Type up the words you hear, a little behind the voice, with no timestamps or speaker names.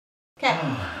Okay.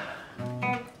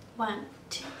 1,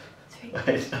 2, 3.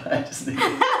 Wait, I just need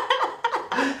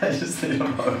a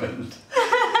moment.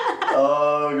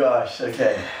 Oh gosh,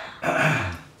 okay.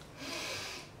 Okay,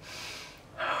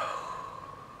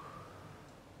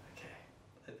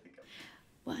 let me go.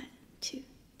 1, 2,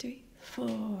 3,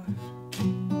 4.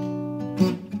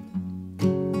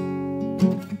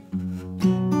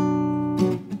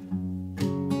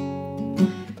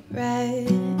 Red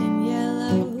and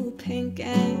yellow, pink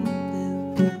and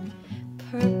blue,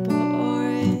 purple,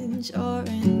 orange,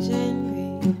 orange and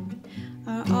green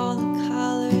are all the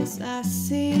colors I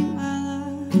see, my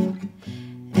love,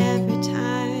 every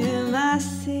time I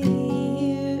see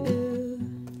you.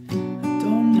 I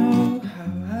don't know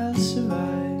how I'll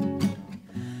survive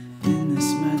in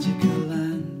this magical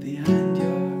land behind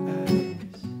your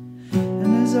eyes.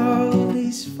 And there's all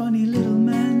these funny little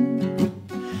men,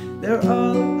 they're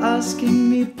all asking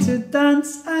me to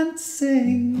dance and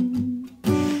sing.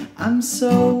 I'm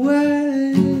so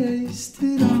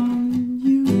wasted on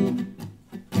you.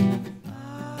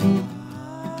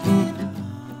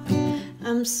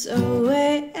 I'm so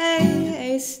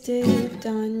wasted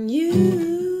on you.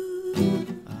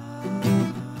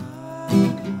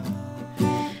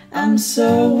 I'm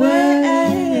so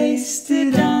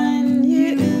wasted on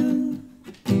you.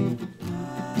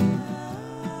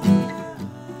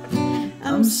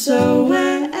 I'm so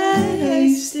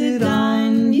wasted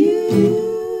on you.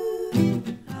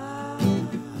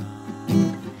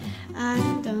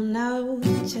 I don't know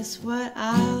just what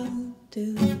I'll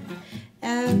do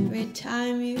every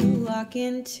time you walk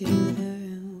into the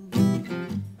room.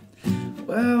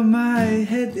 Well, my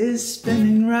head is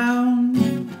spinning round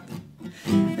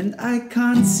and I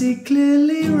can't see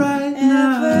clearly right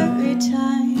now. Every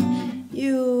time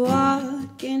you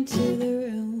walk into the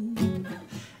room.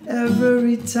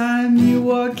 Every time you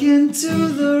walk into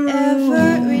the room.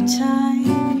 Every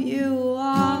time you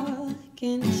walk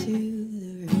into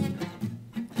the room.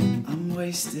 I'm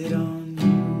wasted on you.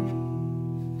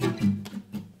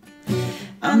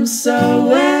 I'm so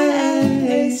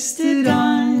wasted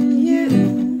on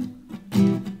you.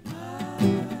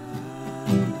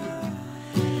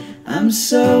 I'm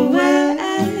so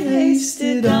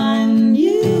wasted on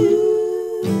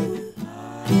you.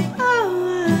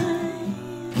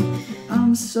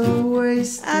 I'm so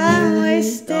wasted. I'm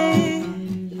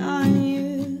wasted on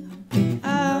you.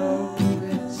 Oh,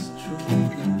 it's true.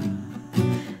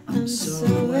 I'm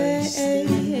so wasted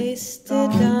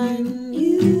on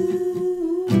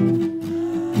you.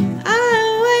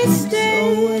 I'm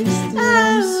wasted.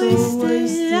 I'm so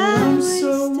wasted. I'm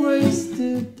so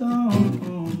wasted on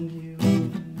you.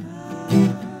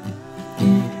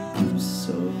 I'm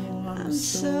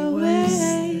so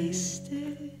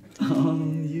wasted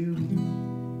on you.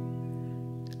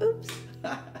 Oops.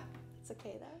 It's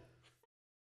okay though.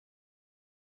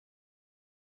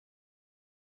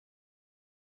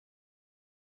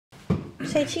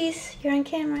 Say cheese, you're on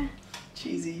camera.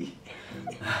 Cheesy.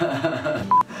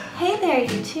 Hey there,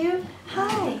 YouTube.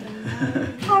 Hi.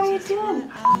 How are you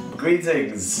doing?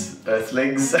 Greetings,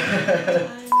 Earthlings.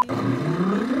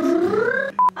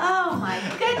 Oh my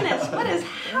goodness, what is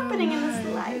happening in this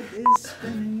life?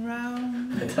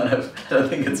 I don't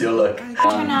think it's your look.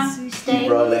 Turn off, stay.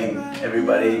 Keep rolling,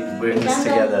 everybody. We're in this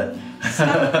together.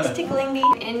 Stop tickling me.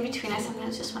 In between, I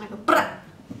sometimes just want to go brah,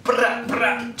 Brah,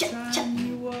 brah. cha, cha.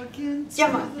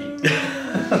 Jump on.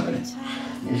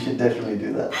 You should definitely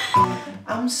do that.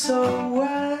 I'm so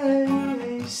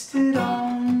wasted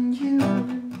on you.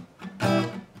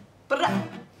 Brah.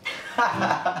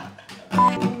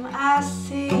 I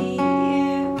see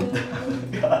you.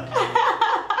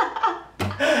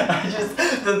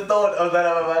 The thought of that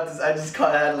I'm about to, I just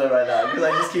can't handle it right now because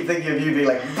I just keep thinking of you being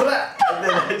like, brah, and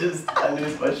then I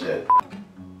lose my shit.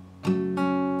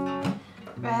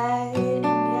 Red and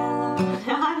yellow.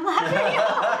 Now I'm laughing.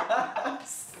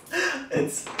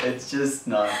 It's just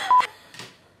not.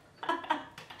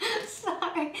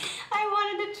 Sorry, I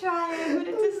wanted to try it, but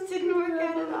it just didn't work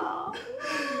out at all.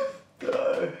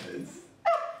 No,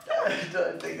 I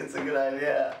don't think it's a good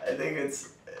idea. I think it's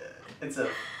a.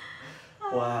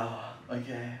 Wow.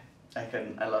 Okay. I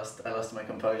lost my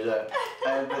composure.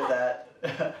 I admit that.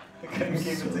 I couldn't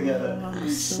keep it together. I'm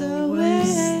so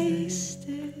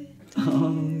wasted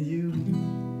on you.